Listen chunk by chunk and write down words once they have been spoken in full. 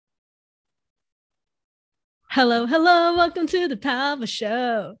Hello, hello, welcome to the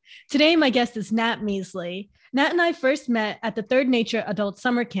Palveshow. Today, my guest is Nat Measley. Nat and I first met at the Third Nature Adult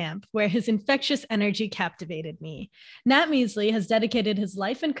Summer Camp, where his infectious energy captivated me. Nat Measley has dedicated his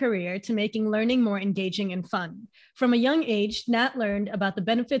life and career to making learning more engaging and fun. From a young age, Nat learned about the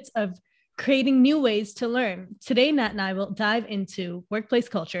benefits of creating new ways to learn. Today, Nat and I will dive into workplace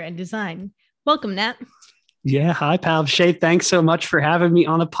culture and design. Welcome, Nat. Yeah, hi, Palveshow. Thanks so much for having me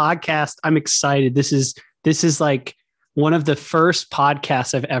on the podcast. I'm excited. This is like one of the first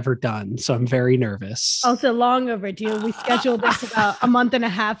podcasts I've ever done, so I'm very nervous. Also, long overdue. We scheduled this about a month and a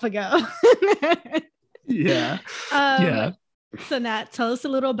half ago. Yeah, um, yeah, so, Nat, tell us a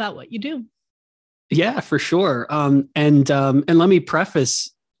little about what you do. yeah, for sure. And let me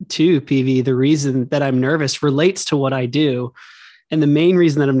preface too, PV, the reason that I'm nervous relates to what I do. And the main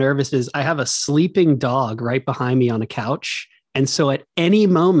reason that I'm nervous is I have a sleeping dog right behind me on a couch. And so at any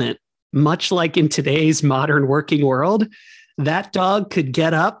moment, much like in today's modern working world, that dog could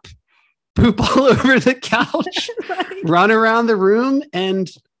get up, poop all over the couch, Right. run around the room,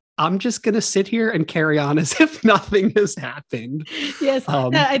 and I'm just going to sit here and carry on as if nothing has happened. Yes,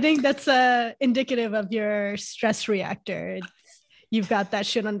 Um, I think that's indicative of your stress reactor. You've got that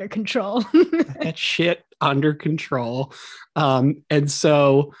shit under control. that shit under control. And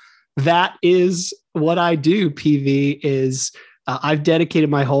so that is what I do, PV, is I've dedicated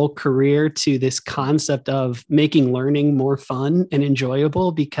my whole career to this concept of making learning more fun and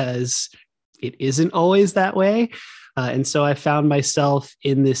enjoyable because it isn't always that way. And so I found myself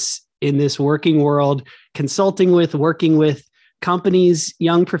in this working world, working with companies,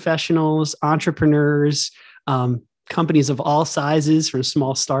 young professionals, entrepreneurs, companies of all sizes, from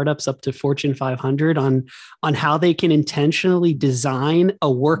small startups up to Fortune 500, on how they can intentionally design a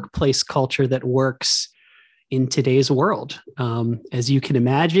workplace culture that works in today's world. As you can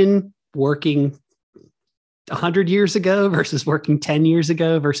imagine, working 100 years ago versus working 10 years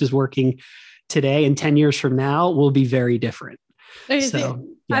ago versus working today and 10 years from now will be very different. So,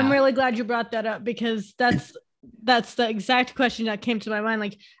 yeah. I'm really glad you brought that up because that's the exact question that came to my mind.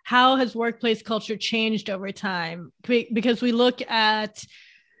 Like, how has workplace culture changed over time? Because we look at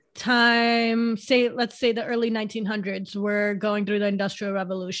time, let's say the early 1900s, we're going through the Industrial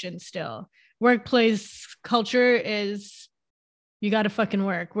Revolution still. Workplace culture is you got to fucking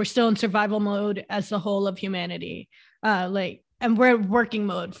work. We're still in survival mode as the whole of humanity. And we're working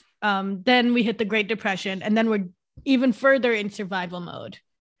mode. Then we hit the Great Depression, and then we're even further in survival mode.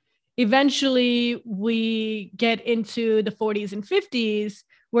 Eventually, we get into the 40s and 50s,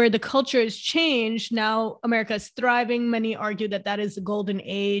 where the culture has changed. Now, America is thriving. Many argue that that is the golden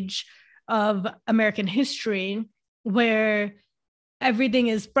age of American history, where everything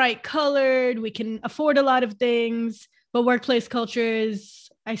is bright colored. We can afford a lot of things. But workplace culture is,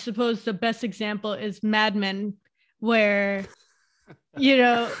 I suppose, the best example is Mad Men, where,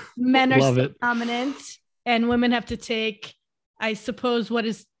 men are Love still it. dominant and women have to take, I suppose, what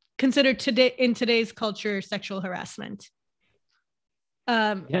is considered today in today's culture sexual harassment.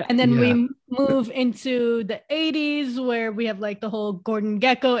 And then we move into the 80s, where we have like the whole Gordon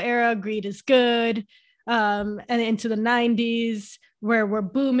Gekko era, greed is good, and into the 90s, where we're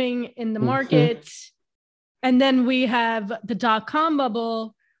booming in the market. And then we have the dot-com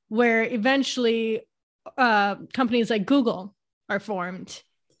bubble, where eventually companies like Google are formed,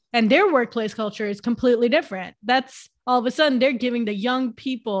 and their workplace culture is completely different. That's all of a sudden they're giving the young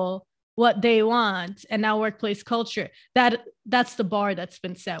people what they want. And now workplace culture, that's the bar that's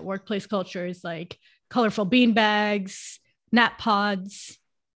been set. Workplace culture is like colorful bean bags, nap pods.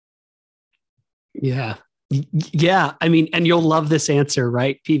 Yeah. Yeah. I mean, and you'll love this answer,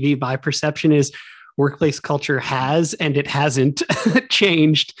 right? PV, my perception is workplace culture has and it hasn't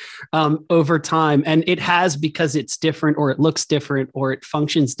changed over time. And it has because it's different, or it looks different, or it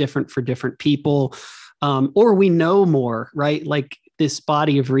functions different for different people, or we know more, right? Like this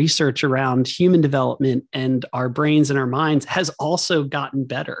body of research around human development and our brains and our minds has also gotten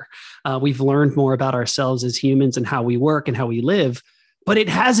better. We've learned more about ourselves as humans and how we work and how we live, but it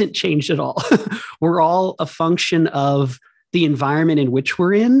hasn't changed at all. We're all a function of the environment in which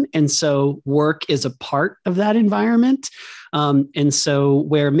we're in. And so work is a part of that environment. And so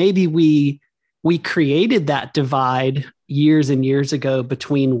where maybe we created that divide years and years ago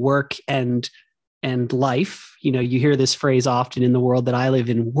between work and life. You hear this phrase often in the world that I live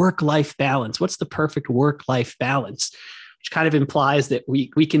in: work-life balance. What's the perfect work-life balance? Which kind of implies that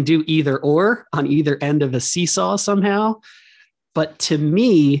we can do either or on either end of a seesaw somehow. But to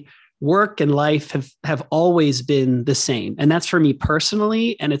me, work and life have always been the same. And that's for me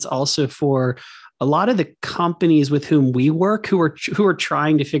personally. And it's also for a lot of the companies with whom we work who are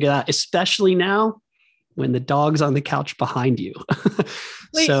trying to figure out, especially now when the dog's on the couch behind you.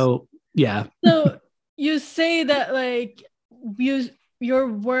 Wait, so yeah. So you say that like your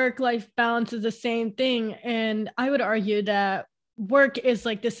work-life balance is the same thing. And I would argue that work is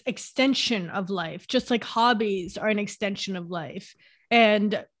like this extension of life, just like hobbies are an extension of life.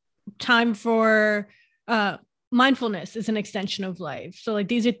 And time for mindfulness is an extension of life. So like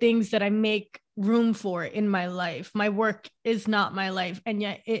these are things that I make room for in my life. My work is not my life, and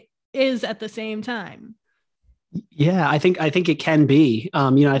yet it is at the same time. Yeah, I think it can be.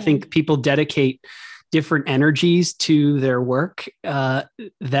 I think people dedicate different energies to their work that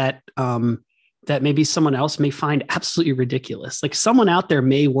maybe someone else may find absolutely ridiculous. Like someone out there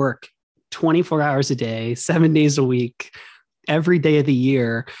may work 24 hours a day, 7 days a week, every day of the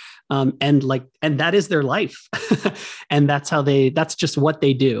year. And that is their life. And that's just what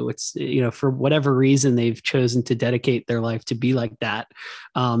they do. It's, for whatever reason, they've chosen to dedicate their life to be like that.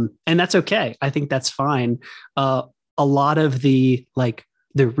 And that's okay. I think that's fine. A lot of the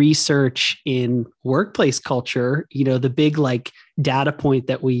research in workplace culture, the big data point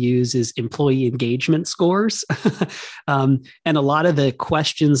that we use is employee engagement scores. And a lot of the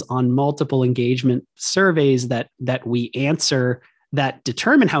questions on multiple engagement surveys that we answer that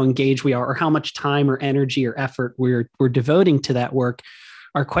determine how engaged we are or how much time or energy or effort we're devoting to that work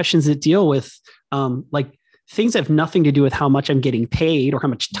are questions that deal with things that have nothing to do with how much I'm getting paid or how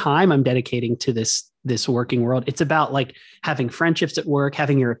much time I'm dedicating to this working world. It's about having friendships at work,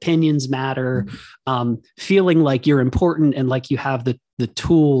 having your opinions matter, feeling like you're important and like you have the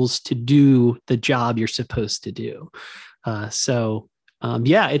tools to do the job you're supposed to do.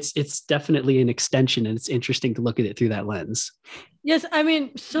 It's definitely an extension, and it's interesting to look at it through that lens. Yes, I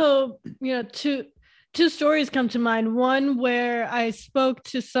mean, so two stories come to mind. One where I spoke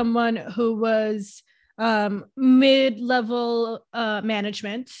to someone who was mid-level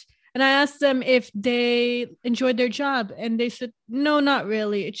management, and I asked them if they enjoyed their job, and they said, no, not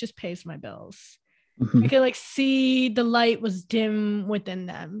really. It just pays my bills. I could see the light was dim within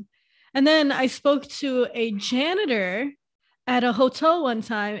them. And then I spoke to a janitor at a hotel one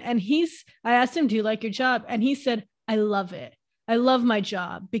time, and I asked him, do you like your job? And he said, I love it. I love my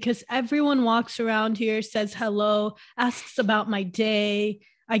job because everyone walks around here, says hello, asks about my day.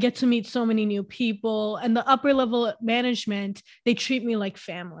 I get to meet so many new people, and the upper level management, they treat me like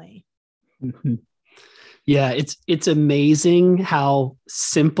family. Mm-hmm. Yeah, it's amazing how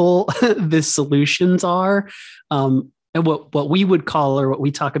simple the solutions are. And what we would call, or what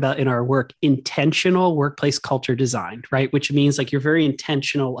we talk about in our work, intentional workplace culture design, right? Which means you're very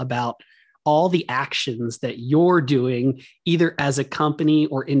intentional about all the actions that you're doing, either as a company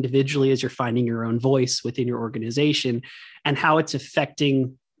or individually as you're finding your own voice within your organization, and how it's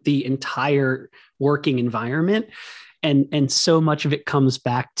affecting the entire working environment. And so much of it comes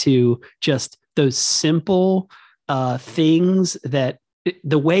back to just those simple things that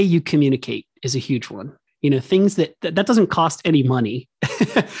the way you communicate is a huge one. Things that doesn't cost any money,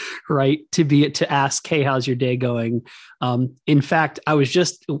 right? To ask, hey, how's your day going? In fact,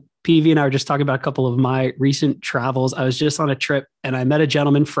 PV and I were just talking about a couple of my recent travels. I was just on a trip and I met a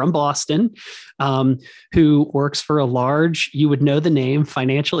gentleman from Boston who works for a large, you would know the name,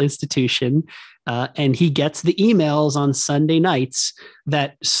 financial institution. And he gets the emails on Sunday nights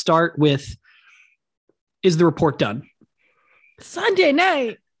that start with, is the report done? Sunday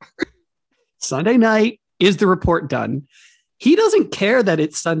night, is the report done? He doesn't care that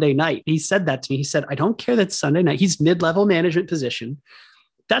it's Sunday night. He said that to me. He said, I don't care that it's Sunday night. He's mid-level management position.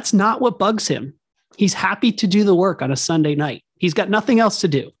 That's not what bugs him. He's happy to do the work on a Sunday night. He's got nothing else to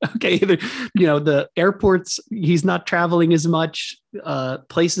do. Okay. The airports, he's not traveling as much.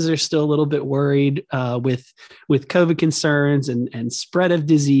 Places are still a little bit worried with COVID concerns and spread of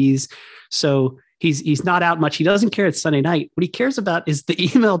disease. So he's not out much. He doesn't care it's Sunday night. What he cares about is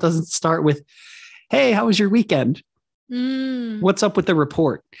the email doesn't start with, hey, how was your weekend? What's up with the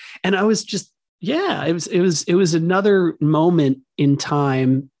report? And I was just, it was another moment in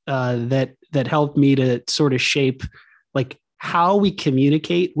time that helped me to sort of shape how we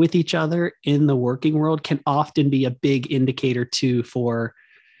communicate with each other in the working world can often be a big indicator too for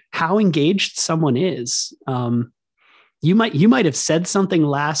how engaged someone is. You might have said something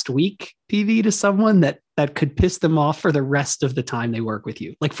last week, PV, to someone that could piss them off for the rest of the time they work with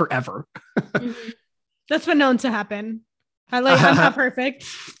you, forever. That's been known to happen. I'm not perfect.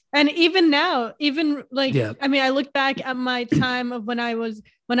 And even now, I mean, I look back at my time of when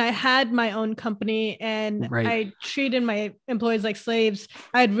I had my own company and I treated my employees like slaves.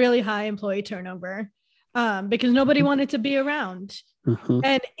 I had really high employee turnover because nobody wanted to be around.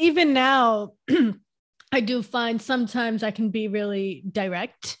 And even now, I do find sometimes I can be really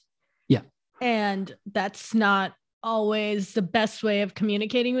direct. Yeah. And that's not always the best way of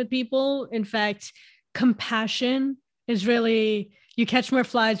communicating with people. In fact, compassion is really, you catch more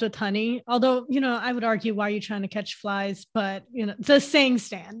flies with honey. Although, I would argue, why are you trying to catch flies? But, the saying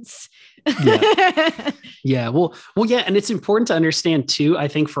stands. Yeah. Yeah. Well, yeah. And it's important to understand too, I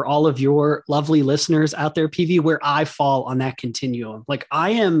think, for all of your lovely listeners out there, PV, where I fall on that continuum. Like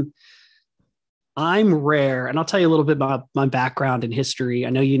I'm rare, and I'll tell you a little bit about my background and history. I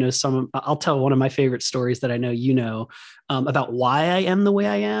know I'll tell one of my favorite stories that I know about why I am the way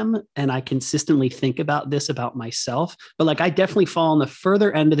I am. And I consistently think about this about myself. But like, I definitely fall on the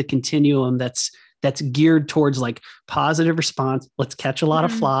further end of the continuum that's geared towards like positive response. Let's catch a lot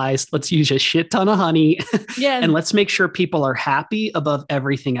of flies. Let's use a shit ton of honey. Yeah. And let's make sure people are happy above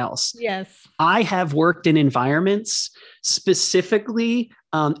everything else. Yes. I have worked in environments specifically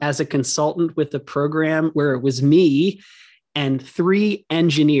as a consultant with a program where it was me and 3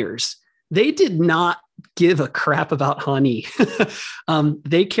 engineers. They did not give a crap about honey.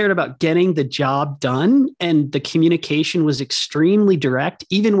 They cared about getting the job done, and the communication was extremely direct,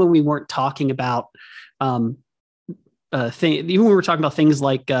 even when we weren't talking about even when we were talking about things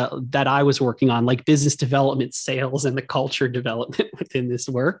like that I was working on, like business development, sales, and the culture development within this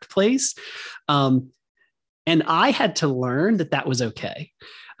workplace. And I had to learn that was okay.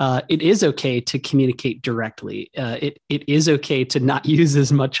 It is okay to communicate directly. It is okay to not use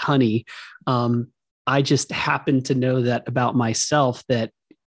as much honey. I just happen to know that about myself, that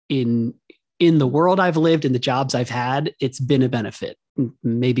in the world I've lived, in the jobs I've had, it's been a benefit,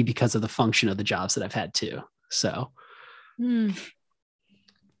 maybe because of the function of the jobs that I've had too. So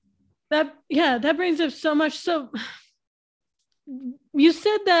that brings up so much. So you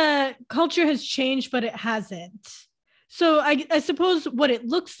said that culture has changed, but it hasn't. So I suppose what it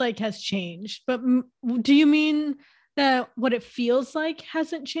looks like has changed, but do you mean that what it feels like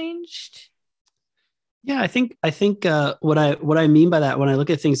hasn't changed? Yeah, I think what I mean by that, when I look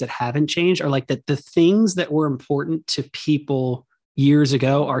at things that haven't changed, are like that the things that were important to people years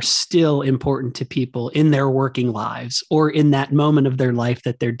ago are still important to people in their working lives or in that moment of their life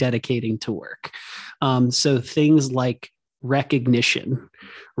that they're dedicating to work. So things like recognition,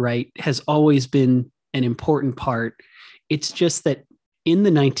 right, has always been an important part. It's just that in the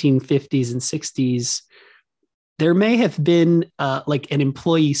 1950s and 60s, there may have been like an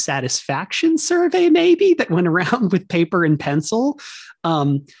employee satisfaction survey, maybe, that went around with paper and pencil.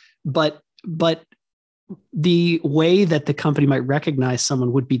 But the way that the company might recognize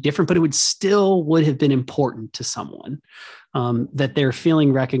someone would be different, but it would have been important to someone that they're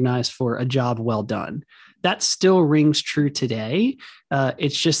feeling recognized for a job well done. That still rings true today.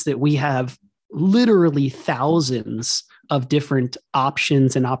 It's just that we have literally thousands of different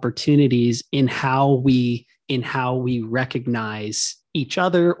options and opportunities in how we recognize each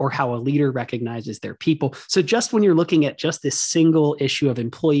other, or how a leader recognizes their people. So just when you're looking at just this single issue of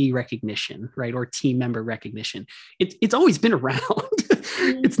employee recognition, right, or team member recognition, it's always been around.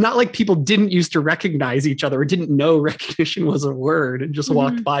 It's not like people didn't used to recognize each other or didn't know recognition was a word and just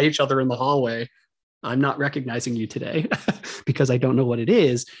walked by each other in the hallway. I'm not recognizing you today because I don't know what it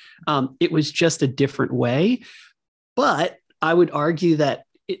is. It was just a different way. But I would argue that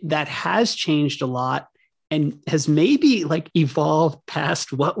that has changed a lot and has maybe like evolved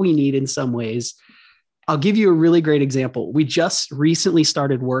past what we need in some ways. I'll give you a really great example. We just recently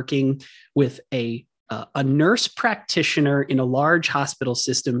started working with a nurse practitioner in a large hospital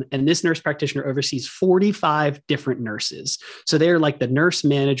system. And this nurse practitioner oversees 45 different nurses. So they're like the nurse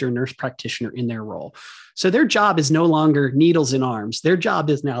manager, nurse practitioner in their role. So their job is no longer needles in arms. Their job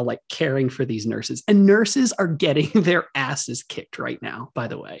is now like caring for these nurses. And nurses are getting their asses kicked right now, by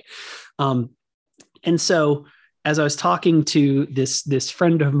the way. And so as I was talking to this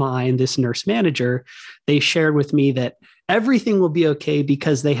friend of mine, this nurse manager, they shared with me that everything will be okay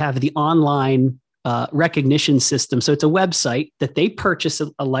because they have the online recognition system. So it's a website that they purchase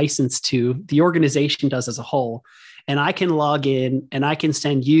a license to, the organization does as a whole. And I can log in and I can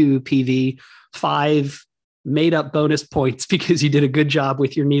send you, PV, 5 made up bonus points because you did a good job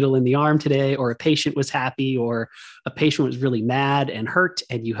with your needle in the arm today, or a patient was happy, or a patient was really mad and hurt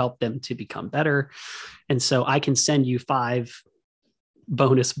and you helped them to become better. And so I can send you 5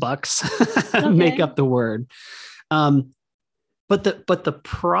 bonus bucks, make up the word. But the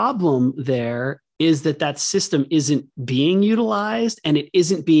problem there is that system isn't being utilized, and it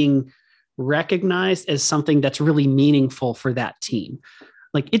isn't being recognized as something that's really meaningful for that team.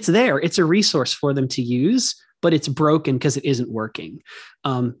 Like, it's there, it's a resource for them to use, but it's broken because it isn't working.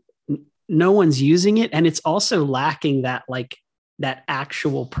 No one's using it. And it's also lacking that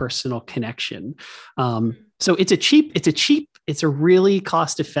actual personal connection. So it's a really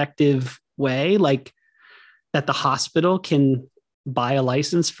cost-effective way, like that the hospital can buy a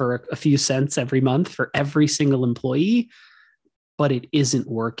license for a few cents every month for every single employee, but it isn't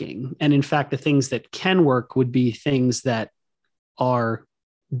working. And in fact, the things that can work would be things that are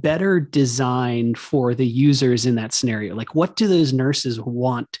better designed for the users in that scenario. Like, what do those nurses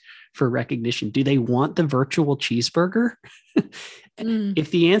want for recognition? Do they want the virtual cheeseburger?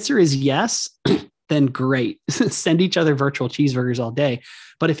 If the answer is yes, then great. Send each other virtual cheeseburgers all day.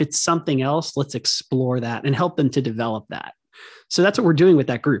 But if it's something else, let's explore that and help them to develop that. So that's what we're doing with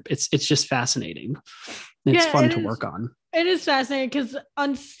that group. It's just fascinating. It's fun to work on. It is fascinating because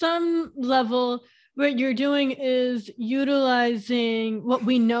on some level, what you're doing is utilizing what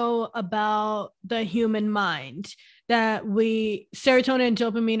we know about the human mind, that serotonin and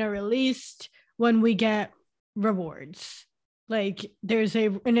dopamine are released when we get rewards. Like there's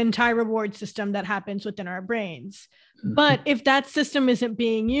an entire reward system that happens within our brains. But if that system isn't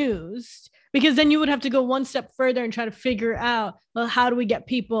being used, because then you would have to go one step further and try to figure out, well, how do we get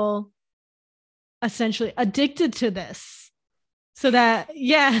people essentially addicted to this? So that,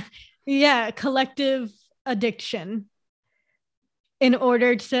 collective addiction in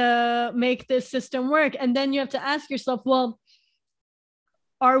order to make this system work. And then you have to ask yourself, well,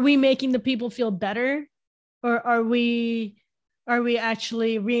 are we making the people feel better? Or are we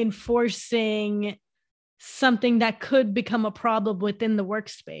actually reinforcing something that could become a problem within the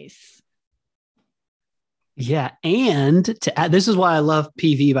workspace? Yeah. And to add, this is why I love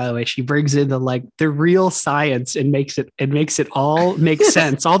PV, by the way. She brings in the real science and makes it all make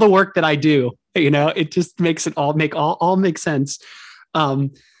sense. All the work that I do, it just makes it all make sense.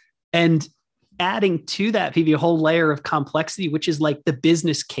 And adding to that, PV, a whole layer of complexity, which is like the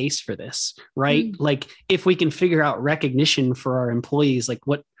business case for this, right? Like if we can figure out recognition for our employees, like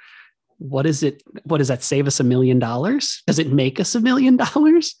what is it? What does that save us $1 million? Does it make us $1 million?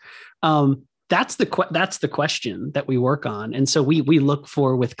 That's the question that we work on. And so we look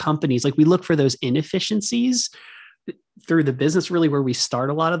for with companies, like we look for those inefficiencies through the business, really where we start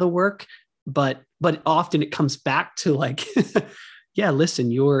a lot of the work. But often it comes back to like, yeah,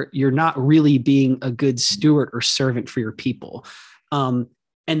 listen, you're not really being a good steward or servant for your people. And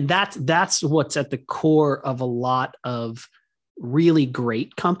that's what's at the core of a lot of really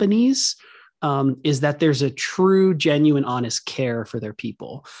great companies. Is that there's a true, genuine, honest care for their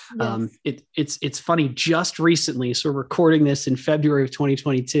people. Yes. It's funny, just recently, so we're recording this in February of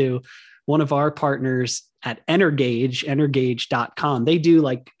 2022, one of our partners at Energage.com, they do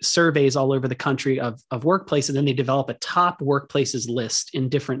like surveys all over the country of workplaces, and then they develop a top workplaces list in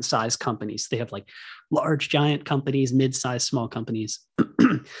different size companies. They have like large, giant companies, mid-sized, small companies.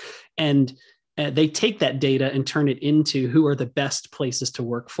 And they take that data and turn it into who are the best places to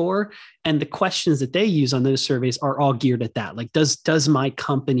work for. And the questions that they use on those surveys are all geared at that. Like, does my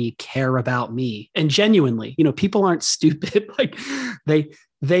company care about me? And genuinely, people aren't stupid. Like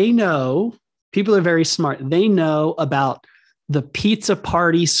they know, people are very smart. They know about the pizza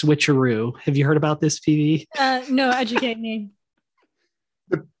party switcheroo. Have you heard about this, PV? No, educate me.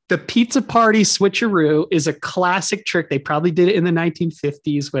 The pizza party switcheroo is a classic trick. They probably did it in the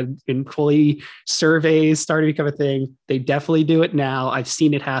 1950s when employee surveys started to become a thing. They definitely do it now. I've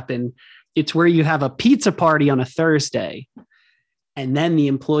seen it happen. It's where you have a pizza party on a Thursday and then the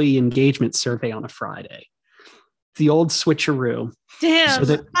employee engagement survey on a Friday. The old switcheroo. Damn,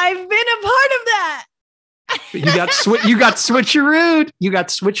 so I've been a part of that. You got switcherooed. You got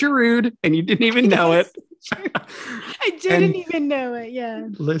switcherooed and you didn't even know it. I didn't even know it. Yeah.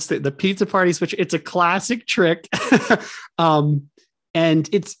 Listen, the pizza party switch, it's a classic trick. And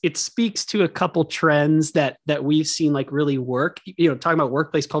it speaks to a couple trends that we've seen like really work, talking about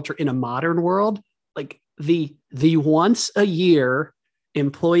workplace culture in a modern world, like the once a year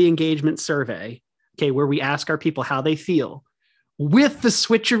employee engagement survey, okay, where we ask our people how they feel with the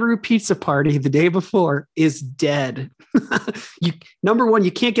switcheroo pizza party the day before is dead. Number one,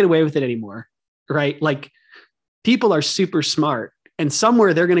 you can't get away with it anymore. Right? Like people are super smart and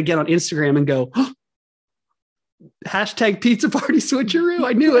somewhere they're going to get on Instagram and go, oh, hashtag pizza party switcheroo.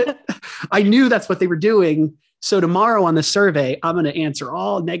 I knew it. I knew that's what they were doing. So tomorrow on the survey, I'm going to answer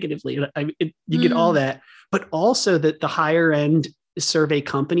all negatively. You get all that, but also that the higher end survey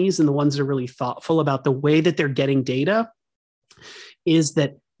companies and the ones that are really thoughtful about the way that they're getting data is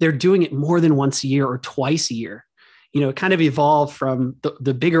that they're doing it more than once a year or twice a year. It kind of evolved from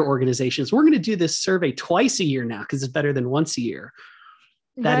the bigger organizations. We're going to do this survey twice a year now because it's better than once a year.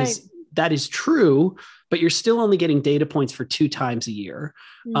 That is true, but you're still only getting data points for 2 times a year.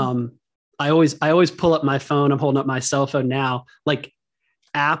 I always pull up my phone. I'm holding up my cell phone now, like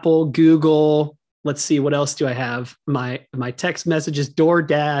Apple, Google. Let's see, what else do I have? My text messages,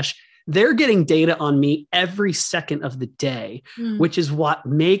 DoorDash. they're getting data on me every second of the day, which is what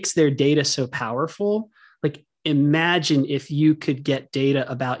makes their data so powerful. Like, imagine if you could get data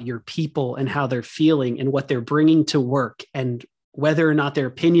about your people and how they're feeling and what they're bringing to work and whether or not their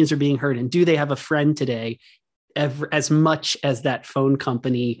opinions are being heard. And do they have a friend today? As much as that phone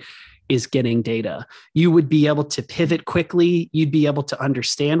company is getting data, you would be able to pivot quickly. You'd be able to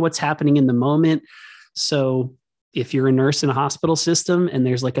understand what's happening in the moment. So if you're a nurse in a hospital system and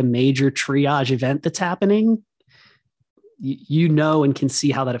there's like a major triage event that's happening, you know and can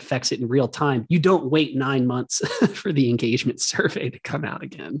see how that affects it in real time. You don't wait 9 months for the engagement survey to come out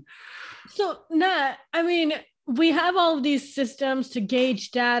again. So, Nat, I mean, we have all of these systems to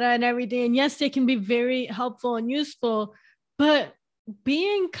gauge data and everything. And yes, they can be very helpful and useful, but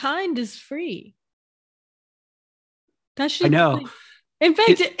being kind is free. That should, I know. In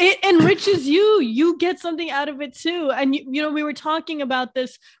fact, it enriches you. You get something out of it too. And, you know, we were talking about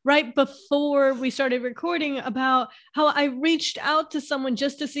this right before we started recording about how I reached out to someone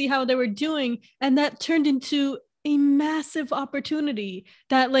just to see how they were doing. And that turned into a massive opportunity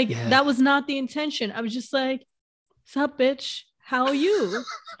that that was not the intention. I was just like, sup, bitch, how are you?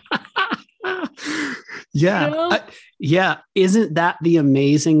 Yeah. You know? Yeah. Isn't that the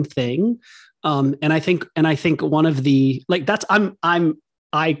amazing thing? And I think one of the, like, that's,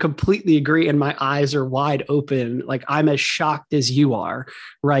 I completely agree. And my eyes are wide open. Like, I'm as shocked as you are.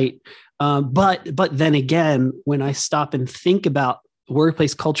 Right. But then again, when I stop and think about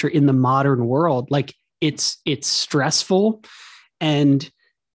workplace culture in the modern world, like, it's stressful, and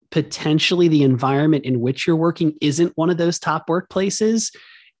potentially the environment in which you're working isn't one of those top workplaces.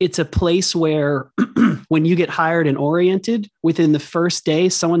 It's a place where when you get hired and oriented, within the first day,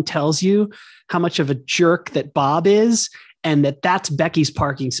 someone tells you how much of a jerk that Bob is and that's Becky's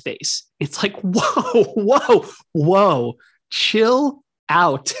parking space. It's like, whoa, chill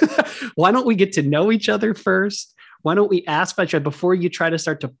out. Why don't we get to know each other first? Why don't we ask about each other before you try to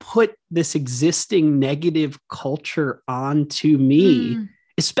start to put this existing negative culture onto me,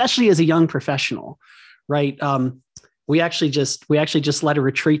 especially as a young professional, right? We actually just led a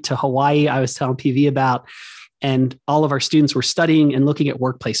retreat to Hawaii. I was telling PV about, and all of our students were studying and looking at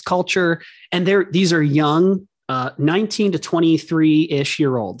workplace culture. And these are young, 19 to 23-ish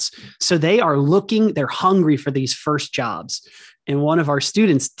year olds. So they're hungry for these first jobs. And one of our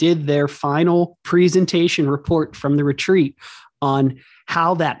students did their final presentation report from the retreat on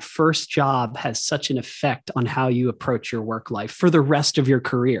how that first job has such an effect on how you approach your work life for the rest of your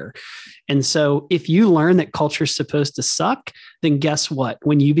career. And so if you learn that culture is supposed to suck, then guess what?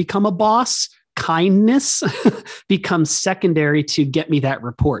 When you become a boss, kindness becomes secondary to get me that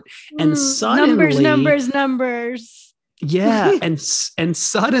report. And suddenly, numbers. Yeah. and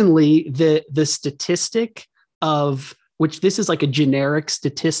suddenly the statistic of, which this is like a generic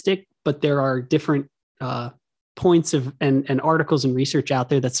statistic, but there are different points of and articles and research out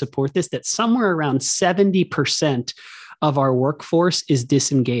there that support this, that somewhere around 70% of our workforce is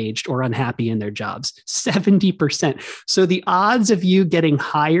disengaged or unhappy in their jobs. 70%. So the odds of you getting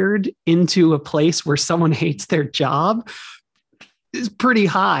hired into a place where someone hates their job is pretty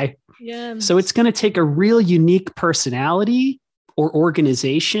high. Yeah. So it's going to take a real unique personality or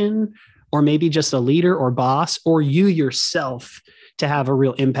organization, or maybe just a leader or boss, or you yourself, to have a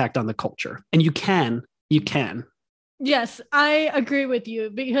real impact on the culture. And you can. Yes, I agree with you,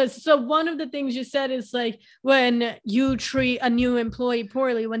 because so one of the things you said is like, when you treat a new employee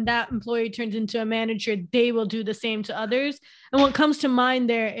poorly, when that employee turns into a manager, they will do the same to others. And what comes to mind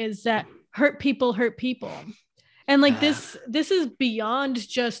there is that hurt people hurt people. And like this is beyond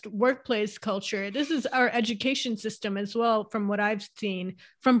just workplace culture. This is our education system as well, from what I've seen,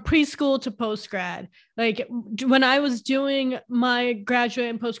 from preschool to postgrad. Like when I was doing my graduate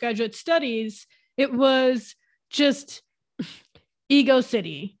and postgraduate studies, it was just ego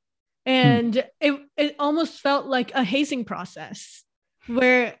city. And it almost felt like a hazing process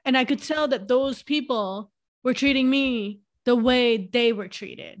and I could tell that those people were treating me the way they were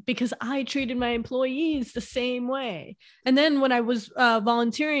treated, because I treated my employees the same way. And then when I was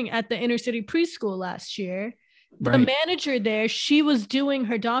volunteering at the inner city preschool last year, the manager there, she was doing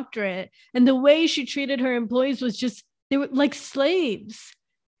her doctorate, and the way she treated her employees was just, they were like slaves.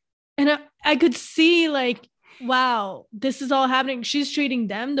 And I could see like, wow, this is all happening. She's treating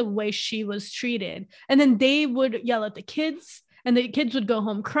them the way she was treated. And then they would yell at the kids, and the kids would go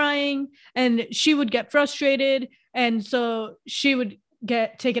home crying, and she would get frustrated. And so she would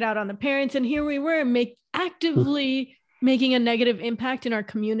take it out on the parents. And here we were actively making a negative impact in our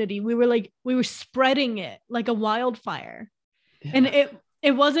community. We were spreading it like a wildfire. Yeah. And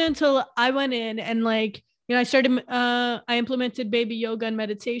it wasn't until I went in and like, I implemented baby yoga and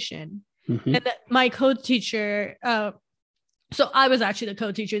meditation. Mm-hmm. And my co-teacher, so I was actually the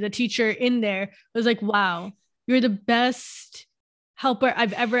co-teacher, the teacher in there was like, wow, you're the best helper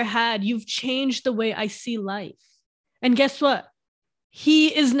I've ever had. You've changed the way I see life. And guess what?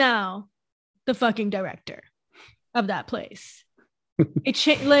 He is now the fucking director of that place.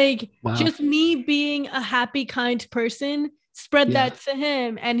 Wow. Just me being a happy, kind person spread that to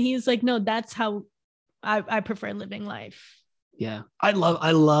him. And he's like, no, that's how I prefer living life. Yeah. I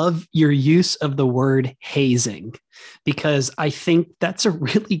love your use of the word hazing, because I think that's a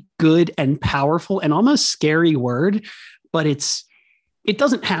really good and powerful and almost scary word, but it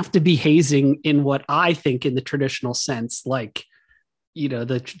doesn't have to be hazing in what I think in the traditional sense, like, you know,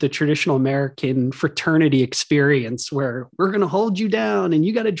 the traditional American fraternity experience where we're going to hold you down and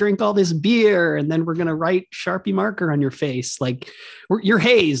you got to drink all this beer and then we're going to write Sharpie marker on your face. Like, you're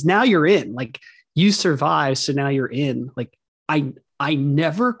hazed. Now you're in. Like, you survived, so now you're in. Like, I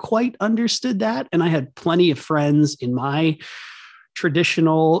never quite understood that. And I had plenty of friends in my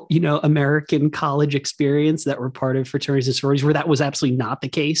traditional, you know, American college experience that were part of fraternities and sororities where that was absolutely not the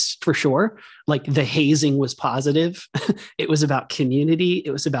case, for sure. Like, the hazing was positive. It was about community.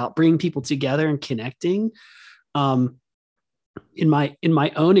 It was about bringing people together and connecting. In my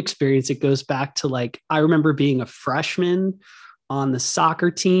own experience, it goes back to, like, I remember being a freshman on the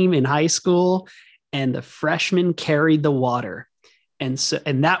soccer team in high school, and the freshmen carried the water. And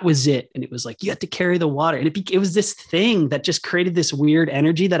that was it. And it was like, you had to carry the water. And it was this thing that just created this weird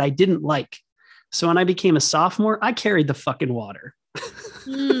energy that I didn't like. So when I became a sophomore, I carried the fucking water.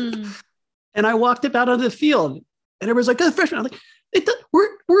 And I walked up out of the field and everyone's like, oh, freshman. I'm like,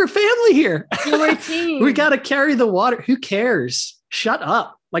 we're a family here. We're a team. We got to carry the water. Who cares? Shut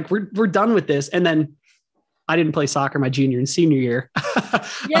up. Like, we're done with this. And then I didn't play soccer my junior and senior year.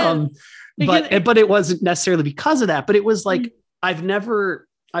 Yes, but it wasn't necessarily because of that, but it was like, I've never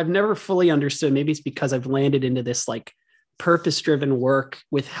fully understood. Maybe it's because I've landed into this, like, purpose-driven work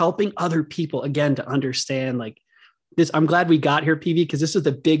with helping other people, again, to understand, like, this. I'm glad we got here, PV, because this is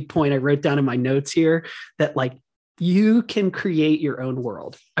the big point I wrote down in my notes here, that, like, you can create your own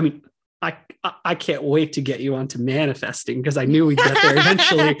world. I mean, I can't wait to get you onto manifesting, because I knew we'd get there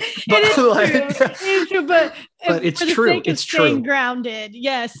eventually. But it's true. It's staying grounded.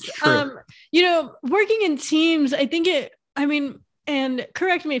 Yes. You know, working in teams, I think and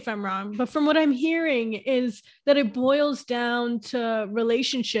correct me if I'm wrong, but from what I'm hearing is that it boils down to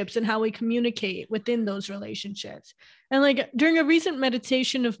relationships and how we communicate within those relationships. And, like, during a recent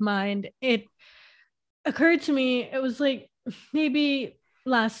meditation of mine, it occurred to me, it was like maybe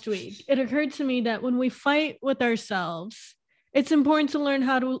last week, it occurred to me that when we fight with ourselves, it's important to learn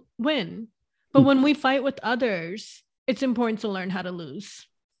how to win. But when we fight with others, it's important to learn how to lose.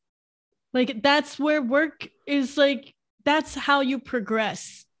 Like, that's where work is, like, that's how you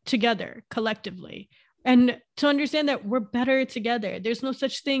progress together collectively. And to understand that we're better together. There's no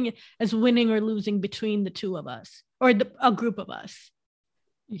such thing as winning or losing between the two of us or a group of us.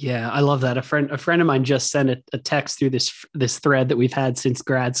 Yeah, I love that. A friend of mine just sent a text through this thread that we've had since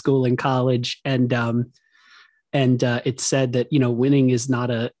grad school and college, and it said that, you know, winning is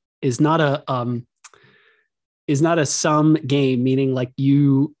not a sum game, meaning, like,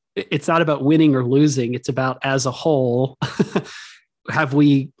 it's not about winning or losing. It's about, as a whole, have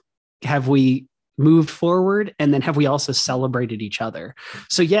we moved forward, and then have we also celebrated each other?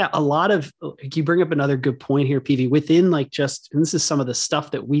 So yeah, a lot of, you bring up another good point here, PV, within, like, and this is some of the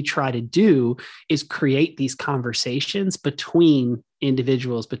stuff that we try to do, is create these conversations between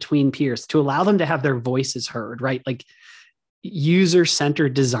individuals, between peers, to allow them to have their voices heard, right? Like,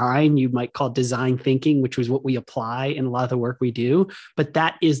 user-centered design, you might call design thinking, which was what we apply in a lot of the work we do. But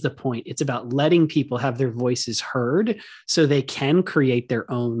that is the point. It's about letting people have their voices heard so they can create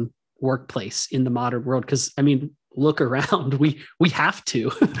their own workplace in the modern world. Because, I mean, look around, we have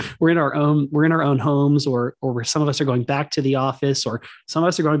to. we're in our own homes, or some of us are going back to the office, or some of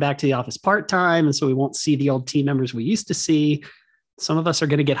us are going back to the office part-time, and so we won't see the old team members we used to see. Some of us are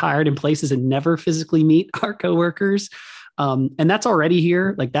going to get hired in places and never physically meet our coworkers. And that's already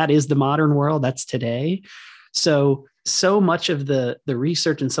here. Like, that is the modern world. That's today. So much of the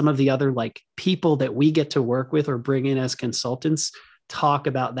research and some of the other, like, people that we get to work with or bring in as consultants talk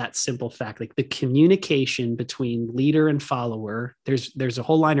about that simple fact, like the communication between leader and follower. There's a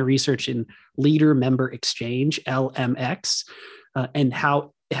whole line of research in leader member exchange, LMX, and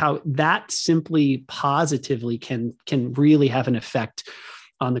how that simply positively can really have an effect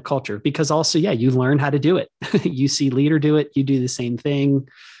on the culture, because also, yeah, you learn how to do it. You see leader do it, you do the same thing.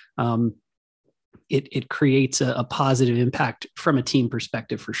 It creates a positive impact from a team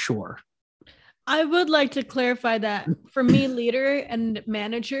perspective, for sure. I would like to clarify that for me, leader and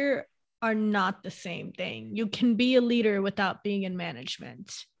manager are not the same thing. You can be a leader without being in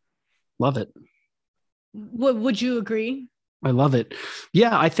management. Love it. Would you agree? I love it.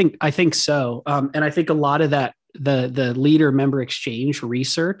 Yeah, I think so. And I think a lot of that, the leader member exchange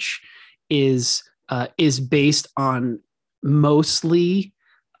research is based on mostly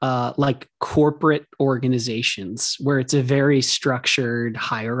like corporate organizations where it's a very structured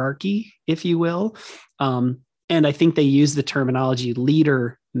hierarchy, if you will. And I think they use the terminology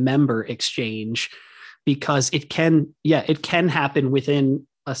leader member exchange because it can happen within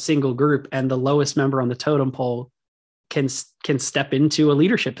a single group, and the lowest member on the totem pole can step into a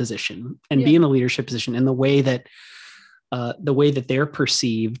leadership position and be in a leadership position. And the way that they're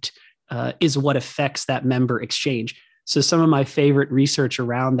perceived is what affects that member exchange. So some of my favorite research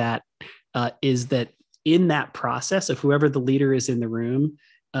around that is that in that process of whoever the leader is in the room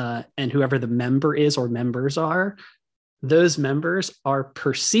and whoever the member is or members are, those members are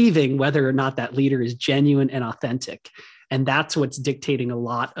perceiving whether or not that leader is genuine and authentic. And that's what's dictating a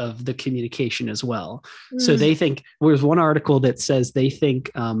lot of the communication as well. So they think, there's one article that says they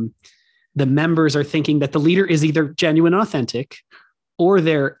think the members are thinking that the leader is either genuine and authentic, or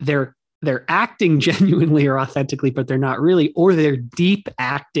they're acting genuinely or authentically, but they're not really, or they're deep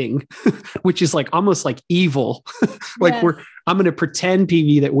acting, which is like almost like evil. Like I'm going to pretend,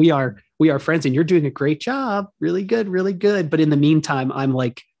 PV, that we are friends and you're doing a great job. Really good, really good. But in the meantime, I'm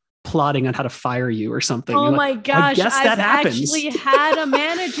like plotting on how to fire you or something. Oh my gosh. I guess that happens. I've actually had a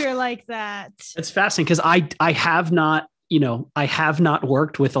manager like that. It's fascinating because I have not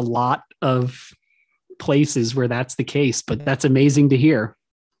worked with a lot of places where that's the case, but that's amazing to hear.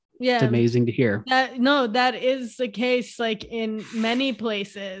 Yeah. It's amazing to hear. That is the case. Like in many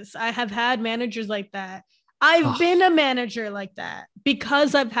places, I have had managers like that. I've been a manager like that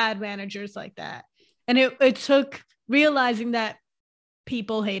because I've had managers like that. And it took realizing that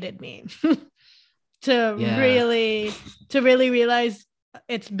people hated me to really realize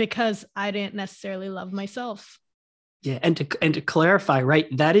it's because I didn't necessarily love myself. Yeah. And to clarify, right,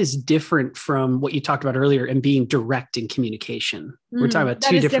 that is different from what you talked about earlier and being direct in communication. We're talking about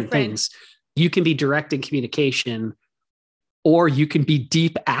two different things. You can be direct in communication or you can be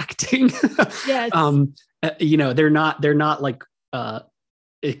deep acting. Yes. They're not like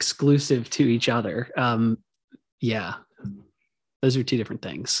exclusive to each other. Yeah. Those are two different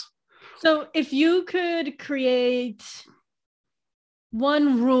things. So if you could create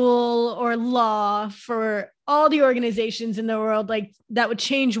one rule or law for all the organizations in the world, like that would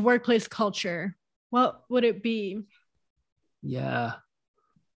change workplace culture, what would it be? Yeah.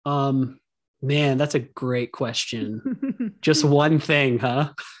 Man, that's a great question. Just one thing,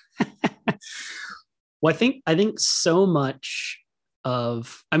 huh? Well, I think so much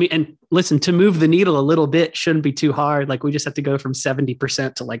and listen, to move the needle a little bit shouldn't be too hard. Like we just have to go from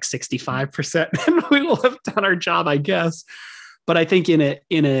 70% to like 65% and we will have done our job, I guess. But I think in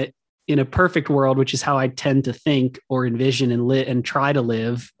a perfect world, which is how I tend to think or envision and try to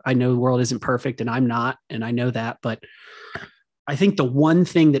live. I know the world isn't perfect and I'm not, and I know that, but I think the one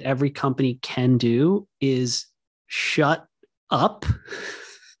thing that every company can do is shut up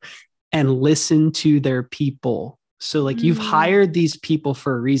and listen to their people. So like you've hired these people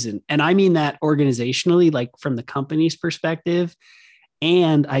for a reason. And I mean that organizationally, like from the company's perspective.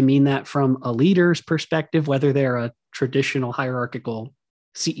 And I mean that from a leader's perspective, whether they're a traditional hierarchical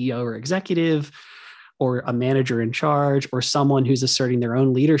CEO or executive, or a manager in charge, or someone who's asserting their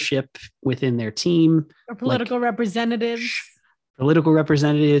own leadership within their team. Or political representatives. Political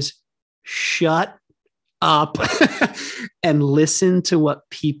representatives, shut up and listen to what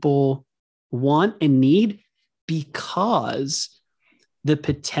people want and need, because the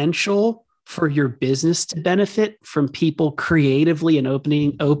potential for your business to benefit from people creatively and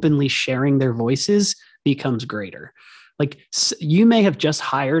openly sharing their voices becomes greater. Like you may have just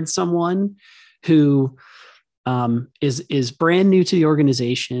hired someone who is brand new to the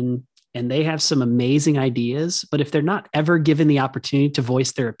organization and they have some amazing ideas, but if they're not ever given the opportunity to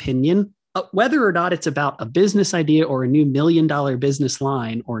voice their opinion, whether or not it's about a business idea or a new $1 million business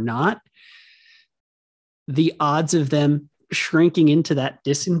line or not, the odds of them shrinking into that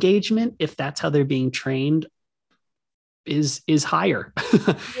disengagement, if that's how they're being trained, is higher.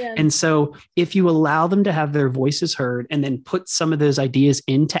 Yeah. And so if you allow them to have their voices heard and then put some of those ideas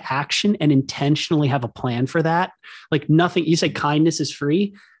into action and intentionally have a plan for that, like nothing, you say kindness is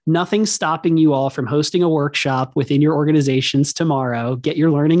free. Nothing's stopping you all from hosting a workshop within your organizations tomorrow. Get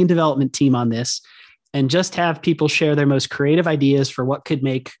your learning and development team on this and just have people share their most creative ideas for what could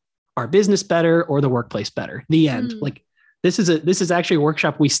make our business better or the workplace better. The end. Like This is actually a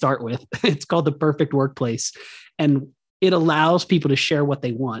workshop we start with. It's called The Perfect Workplace. And it allows people to share what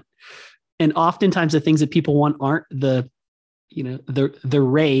they want. And oftentimes the things that people want aren't the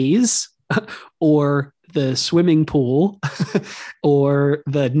raise or the swimming pool or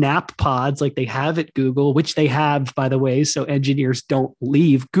the nap pods like they have at Google, which they have, by the way, so engineers don't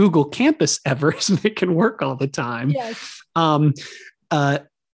leave Google campus ever, so they can work all the time. Yes.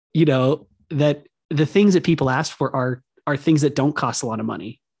 That the things that people ask for are things that don't cost a lot of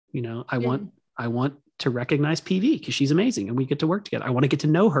money. I want to recognize PV because she's amazing and we get to work together. I want to get to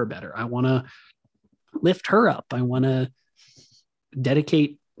know her better. I want to lift her up. I want to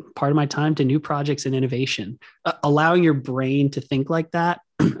dedicate part of my time to new projects and innovation. Allowing your brain to think like that,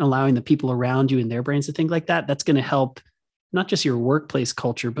 allowing the people around you and their brains to think like that, that's going to help not just your workplace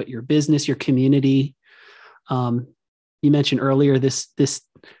culture, but your business, your community. You mentioned earlier, this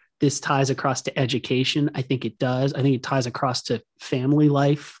ties across to education. I think it does. I think it ties across to family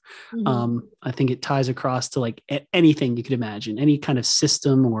life. Mm-hmm. I think it ties across to like anything you could imagine, any kind of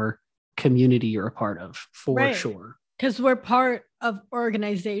system or community you're a part of, for sure. Because we're part of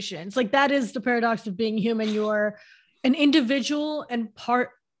organizations. Like that is the paradox of being human. You're an individual and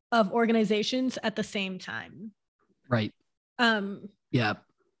part of organizations at the same time. Right. Yeah.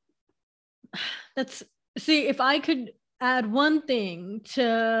 If I could add one thing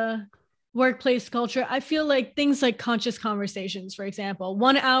to workplace culture, I feel like things like conscious conversations, for example,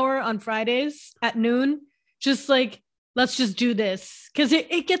 1 hour on Fridays at noon, just like, let's just do this, because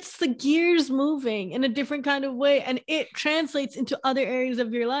it gets the gears moving in a different kind of way, and it translates into other areas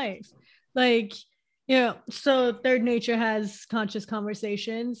of your life. Like, so Third Nature has conscious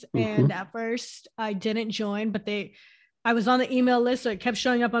conversations, and at first I didn't join, but I was on the email list, so it kept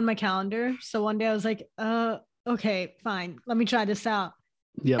showing up on my calendar. So one day I was like, okay, fine, let me try this out.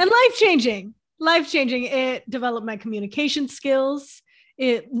 Yep. And life-changing. It developed my communication skills.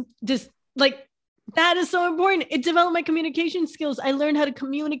 It just like, that is so important. It developed my communication skills. I learned how to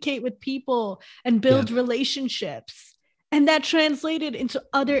communicate with people and build relationships. And that translated into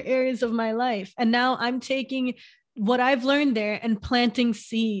other areas of my life. And now I'm taking what I've learned there and planting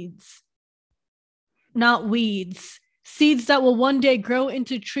seeds, not weeds, seeds that will one day grow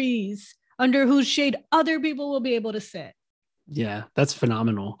into trees under whose shade other people will be able to sit. Yeah, that's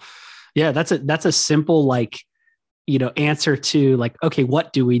phenomenal. Yeah, that's a simple answer to like, okay,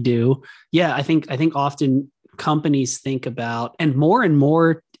 what do we do? Yeah, I think often companies think about, and more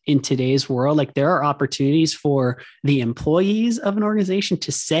in today's world, like there are opportunities for the employees of an organization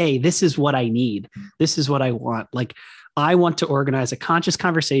to say, this is what I need. This is what I want. Like, I want to organize a conscious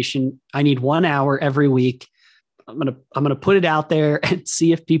conversation. I need 1 hour every week. I'm going to put it out there and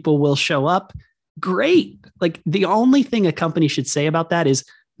see if people will show up. Great. Like, the only thing a company should say about that is,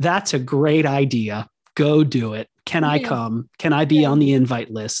 that's a great idea. Go do it. Can I come? Can I be on the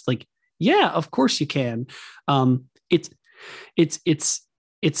invite list? Like, yeah, of course you can. It's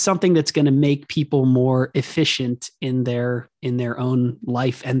something that's going to make people more efficient in their own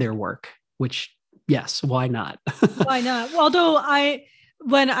life and their work, which, yes, why not? Why not? Although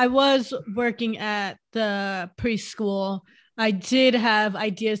when I was working at the preschool, I did have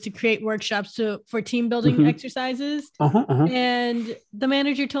ideas to create workshops for team building exercises. And the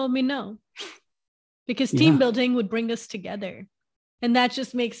manager told me no, because team building would bring us together. And that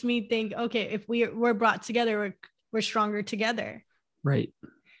just makes me think, okay, if we're brought together, we're stronger together. Right.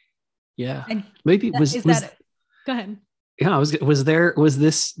 Yeah. And maybe go ahead. Yeah. Was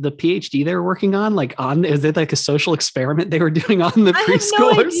this the PhD they were working on? Is it like a social experiment they were doing on the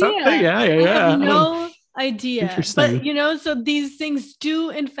preschool or something? Yeah. I have no idea. Interesting. But so these things do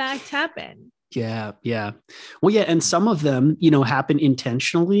in fact happen. Yeah. Yeah. Well, yeah. And some of them, happen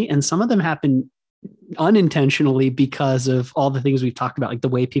intentionally, and some of them happen unintentionally because of all the things we've talked about, like the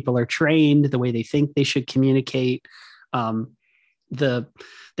way people are trained, the way they think they should communicate, the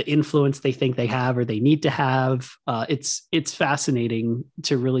influence they think they have or they need to have. It's fascinating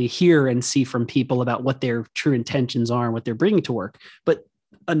to really hear and see from people about what their true intentions are and what they're bringing to work. But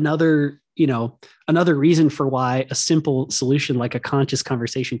another reason for why a simple solution like a conscious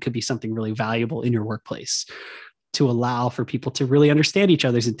conversation could be something really valuable in your workplace, to allow for people to really understand each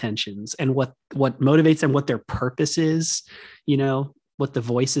other's intentions and what motivates them, what their purpose is, what the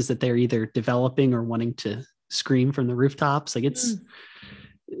voices that they're either developing or wanting to scream from the rooftops. Like,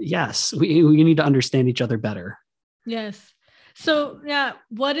 yes, we need to understand each other better. Yes. So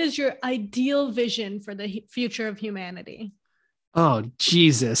what is your ideal vision for the future of humanity? Oh,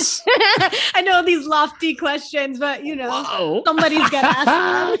 Jesus. I know these lofty questions, but somebody's got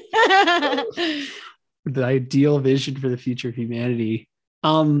to ask them. The ideal vision for the future of humanity.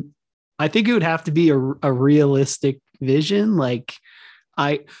 I think it would have to be a realistic vision. Like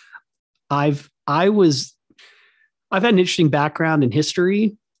I, I've had an interesting background in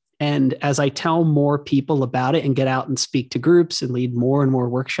history. And as I tell more people about it and get out and speak to groups and lead more and more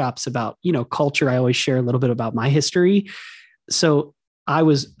workshops about, culture, I always share a little bit about my history. So I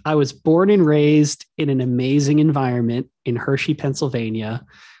was born and raised in an amazing environment in Hershey, Pennsylvania,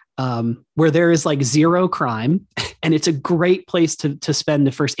 where there is like zero crime. And it's a great place to spend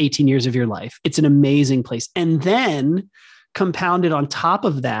the first 18 years of your life. It's an amazing place. And then compounded on top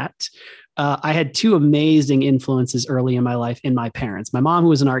of that, I had two amazing influences early in my life in my parents. My mom, who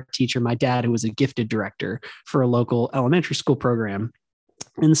was an art teacher, my dad, who was a gifted director for a local elementary school program.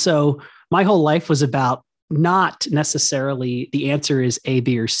 And so my whole life was about not necessarily the answer is A,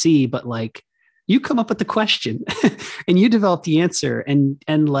 B, or C, but like you come up with the question and you develop the answer.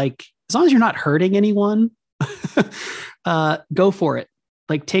 And like, as long as you're not hurting anyone, go for it.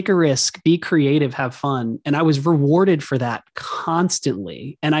 Like take a risk, be creative, have fun. And I was rewarded for that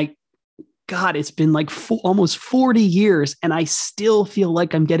constantly. And God, it's been like almost 40 years and I still feel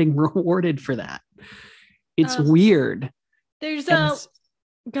like I'm getting rewarded for that. It's weird. There's go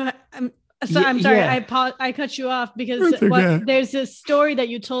ahead. I'm sorry. Yeah. I cut you off because there's this story that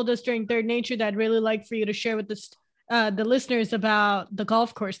you told us during Third Nature that I'd really like for you to share with the listeners about the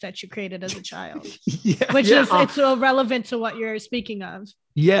golf course that you created as a child, it's so relevant to what you're speaking of.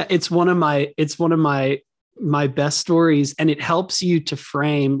 Yeah. It's one of my best stories. And it helps you to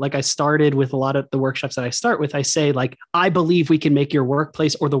frame, like I started with a lot of the workshops that I start with, I say like, I believe we can make your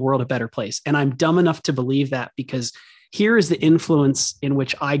workplace or the world a better place. And I'm dumb enough to believe that because here is the influence in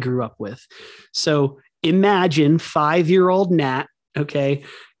which I grew up with. So imagine 5-year-old Nat, okay,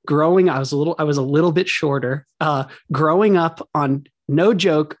 I was a little bit shorter, growing up on, no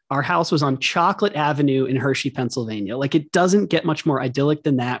joke, our house was on Chocolate Avenue in Hershey, Pennsylvania. Like it doesn't get much more idyllic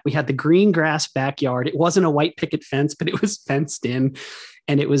than that. We had the green grass backyard. It wasn't a white picket fence, but it was fenced in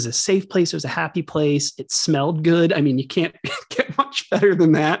and it was a safe place. It was a happy place. It smelled good. I mean, you can't get much better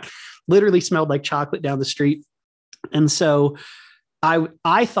than that. Literally smelled like chocolate down the street. And so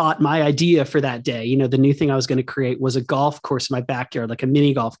I thought my idea for that day, the new thing I was going to create was a golf course in my backyard, like a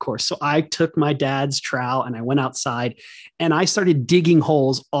mini golf course. So I took my dad's trowel and I went outside and I started digging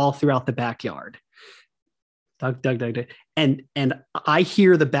holes all throughout the backyard. Dug. And I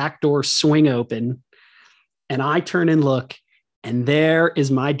hear the back door swing open and I turn and look and there is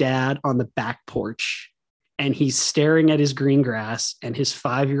my dad on the back porch and he's staring at his green grass and his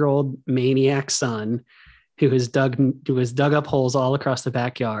 5-year-old maniac son who has dug up holes all across the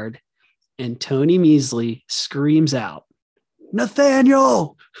backyard. And Tony Measley screams out,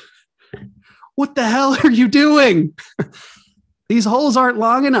 "Nathaniel, what the hell are you doing? These holes aren't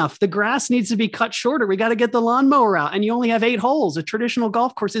long enough. The grass needs to be cut shorter. We got to get the lawnmower out. And you only have 8 holes. A traditional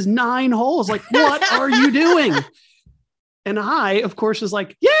golf course is 9 holes. Like, what are you doing?" And I, of course, was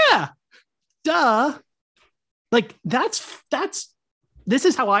like, yeah, duh. Like this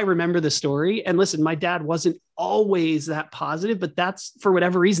is how I remember the story. And listen, my dad wasn't always that positive, but that's for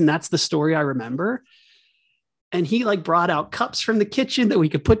whatever reason, that's the story I remember. And he like brought out cups from the kitchen that we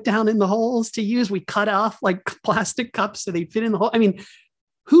could put down in the holes to use. We cut off like plastic cups so they fit in the hole. I mean,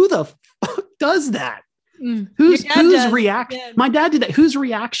 who the fuck does that? Whose reaction? Yeah. My dad did that. Whose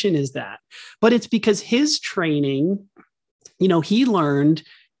reaction is that? But it's because his training, he learned,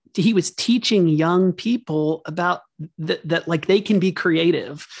 he was teaching young people about that like they can be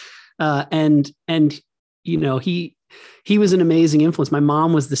creative. And he was an amazing influence. My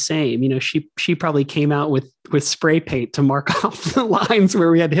mom was the same. She probably came out with spray paint to mark off the lines where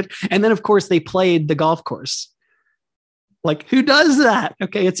we had to hit. And then of course they played the golf course. Like who does that?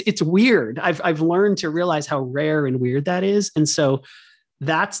 Okay. It's weird. I've learned to realize how rare and weird that is. And so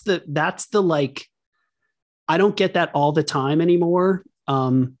that's the like, I don't get that all the time anymore.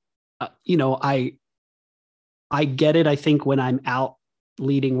 I get it. I think when I'm out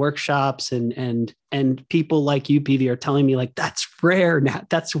leading workshops and people like you, PV, are telling me like, that's rare, Nat,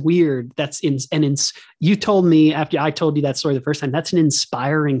 that's weird. You told me after I told you that story the first time, that's an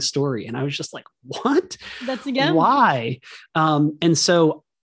inspiring story. And I was just like, what? That's again, why? And so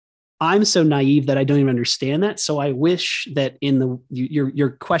I'm so naive that I don't even understand that. So I wish that in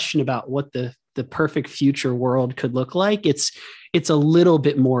your question about what the perfect future world could look like, it's a little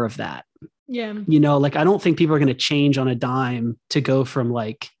bit more of that. Yeah. Like I don't think people are going to change on a dime to go from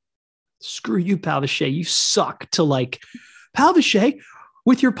like, screw you, Palveshow, you suck, to like, Palveshow,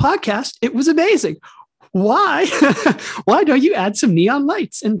 with your podcast, it was amazing. Why? Why don't you add some neon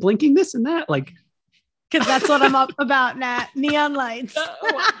lights and blinking this and that? Like, because that's what I'm up about, Nat. Neon lights.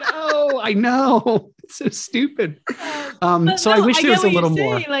 I know. It's so stupid. So I wish there was a little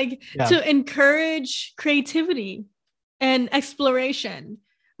more. Like to encourage creativity. and exploration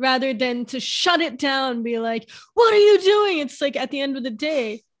rather than to shut it down, be like, what are you doing? It's like, at the end of the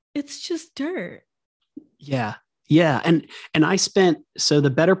day, it's just dirt. Yeah. Yeah. And I spent, so the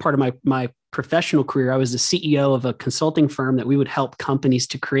better part of my professional career, I was the CEO of a consulting firm that we would help companies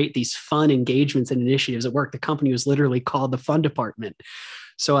to create these fun engagements and initiatives at work. The company was literally called the Fun Department.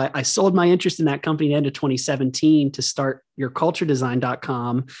 So I sold my interest in that company at the end of 2017 to start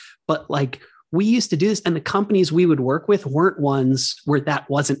yourculturedesign.com. But like, we used to do this, and the companies we would work with weren't ones where that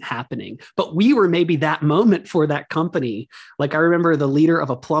wasn't happening, but we were maybe that moment for that company. Like, I remember the leader of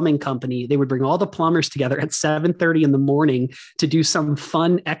a plumbing company, they would bring all the plumbers together at 7:30 in the morning to do some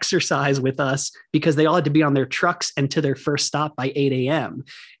fun exercise with us because they all had to be on their trucks and to their first stop by 8 a.m.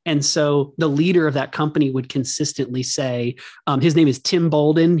 And so the leader of that company would consistently say, his name is Tim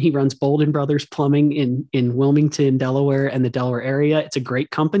Bolden. He runs Bolden Brothers Plumbing in Wilmington, Delaware, and the Delaware area. It's a great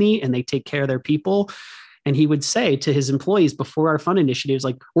company, and they take care of their people. And he would say to his employees before our fun initiatives,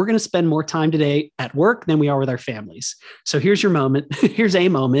 like, we're going to spend more time today at work than we are with our families. So here's your moment. Here's a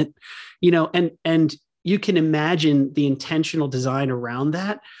moment, and you can imagine the intentional design around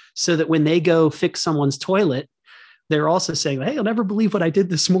that so that when they go fix someone's toilet, they're also saying, hey, you'll never believe what I did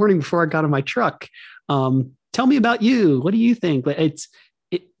this morning before I got in my truck. Tell me about you. What do you think?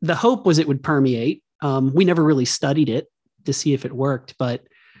 The hope was it would permeate. We never really studied it to see if it worked, but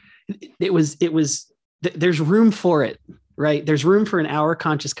there's room for it, right? There's room for an hour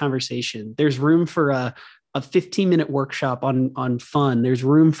conscious conversation. There's room for a 15-minute workshop on fun. There's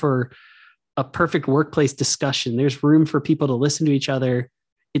room for a perfect workplace discussion. There's room for people to listen to each other.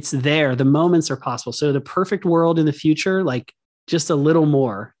 It's there. The moments are possible. So the perfect world in the future, like just a little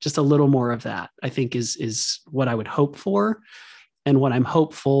more of that, I think is what I would hope for, and what I'm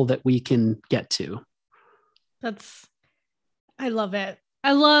hopeful that we can get to. I love it.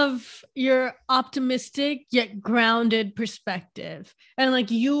 I love your optimistic yet grounded perspective. And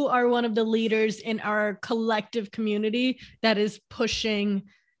like, you are one of the leaders in our collective community that is pushing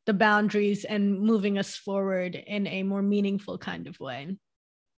the boundaries and moving us forward in a more meaningful kind of way.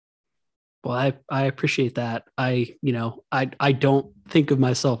 Well, I appreciate that. I don't think of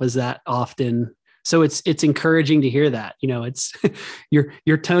myself as that often. So it's encouraging to hear that, it's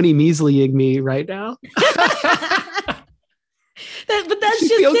you're Tony Measleying me right now. But that's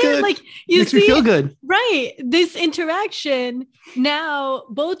just it. Good. Like, you makes see, me feel good. Right. This interaction now,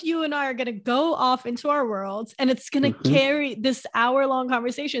 both you and I are going to go off into our worlds, and it's going to carry this hour-long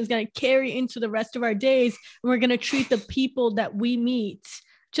conversation is going to carry into the rest of our days. And we're going to treat the people that we meet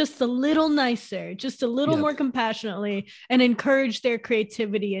just a little nicer, just a little more compassionately, and encourage their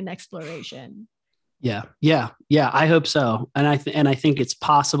creativity and exploration. Yeah. I hope so. And I think it's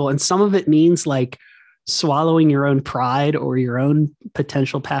possible. And some of it means like swallowing your own pride or your own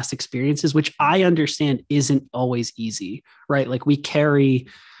potential past experiences, which I understand isn't always easy, right? Like, we carry,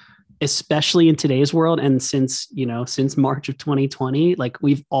 especially in today's world, and since March of 2020, like,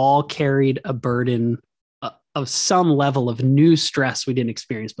 we've all carried a burden of some level of new stress we didn't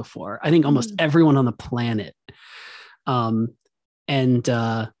experience before. I think almost everyone on the planet.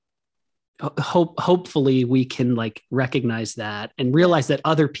 Hopefully we can like recognize that and realize that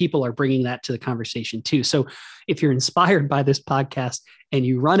other people are bringing that to the conversation too. So if you're inspired by this podcast and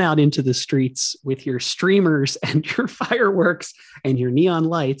you run out into the streets with your streamers and your fireworks and your neon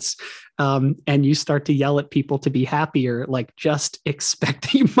lights, and you start to yell at people to be happier, like, just expect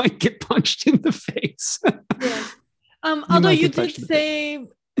that you might get punched in the face. Yes. Although you did say,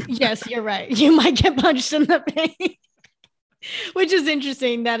 yes, you're right. You might get punched in the face. Which is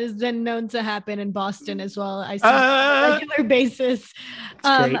interesting. That has been known to happen in Boston as well. I see on a regular basis.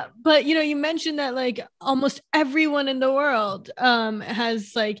 But you mentioned that like almost everyone in the world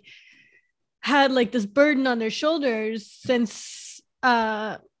has like had like this burden on their shoulders since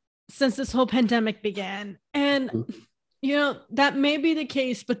this whole pandemic began. And that may be the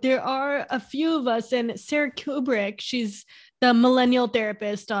case, but there are a few of us, and Sarah Kubrick, she's the millennial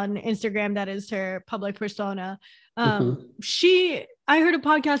therapist on Instagram. That is her public persona. I heard a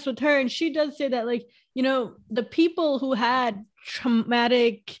podcast with her, and she does say that like, the people who had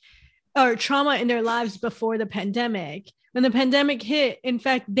traumatic or trauma in their lives before the pandemic, when the pandemic hit, in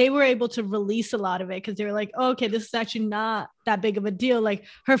fact, they were able to release a lot of it because they were like, oh, okay, this is actually not that big of a deal. Like,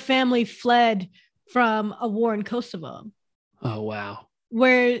 her family fled from a war in Kosovo. Oh, wow.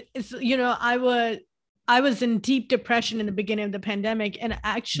 Where it's, I was in deep depression in the beginning of the pandemic, and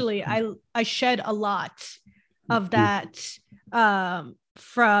actually I shed a lot of that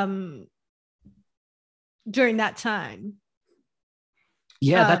from during that time.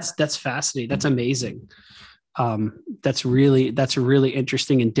 Yeah, that's fascinating. That's amazing. That's a really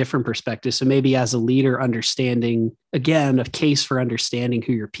interesting and different perspective. So maybe as a leader, understanding, again, a case for understanding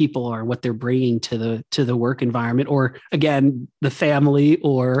who your people are, what they're bringing to the work environment, or again, the family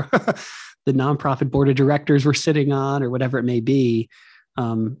or the nonprofit board of directors we're sitting on, or whatever it may be.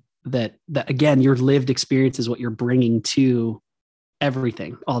 That again, your lived experience is what you're bringing to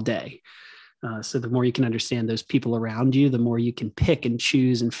everything all day. So the more you can understand those people around you, the more you can pick and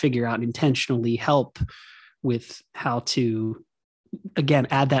choose and figure out and intentionally help with how to, again,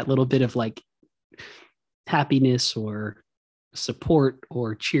 add that little bit of like happiness or support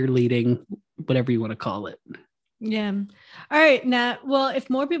or cheerleading, whatever you want to call it. Yeah. All right, Nat. Well, if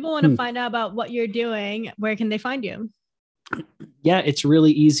more people want to find out about what you're doing, where can they find you? Yeah, it's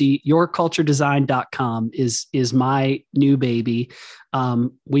really easy. Yourculturedesign.com is my new baby.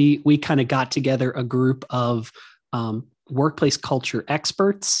 We kind of got together a group of workplace culture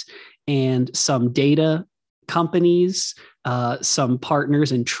experts and some data companies, some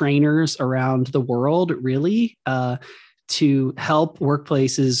partners and trainers around the world, really, to help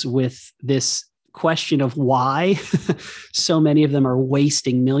workplaces with this question of why so many of them are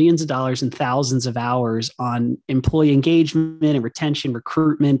wasting millions of dollars and thousands of hours on employee engagement and retention,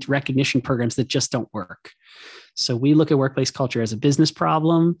 recruitment, recognition programs that just don't work. So we look at workplace culture as a business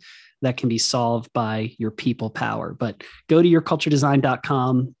problem that can be solved by your people power. But go to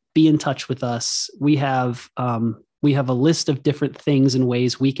yourculturedesign.com, be in touch with us. We have a list of different things and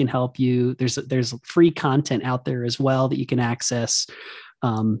ways we can help you. There's free content out there as well that you can access.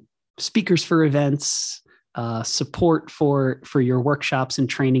 Speakers for events, support for your workshops and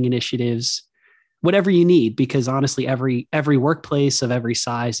training initiatives, whatever you need, because honestly, every workplace of every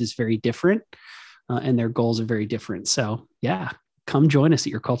size is very different, and their goals are very different. So yeah, come join us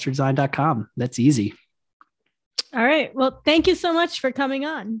at yourculturedesign.com. That's easy. All right. Well, thank you so much for coming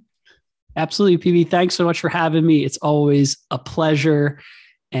on. Absolutely, PB. Thanks so much for having me. It's always a pleasure.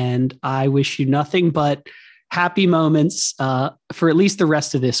 And I wish you nothing but happy moments for at least the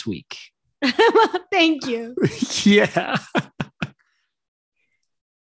rest of this week. Thank you. Yeah.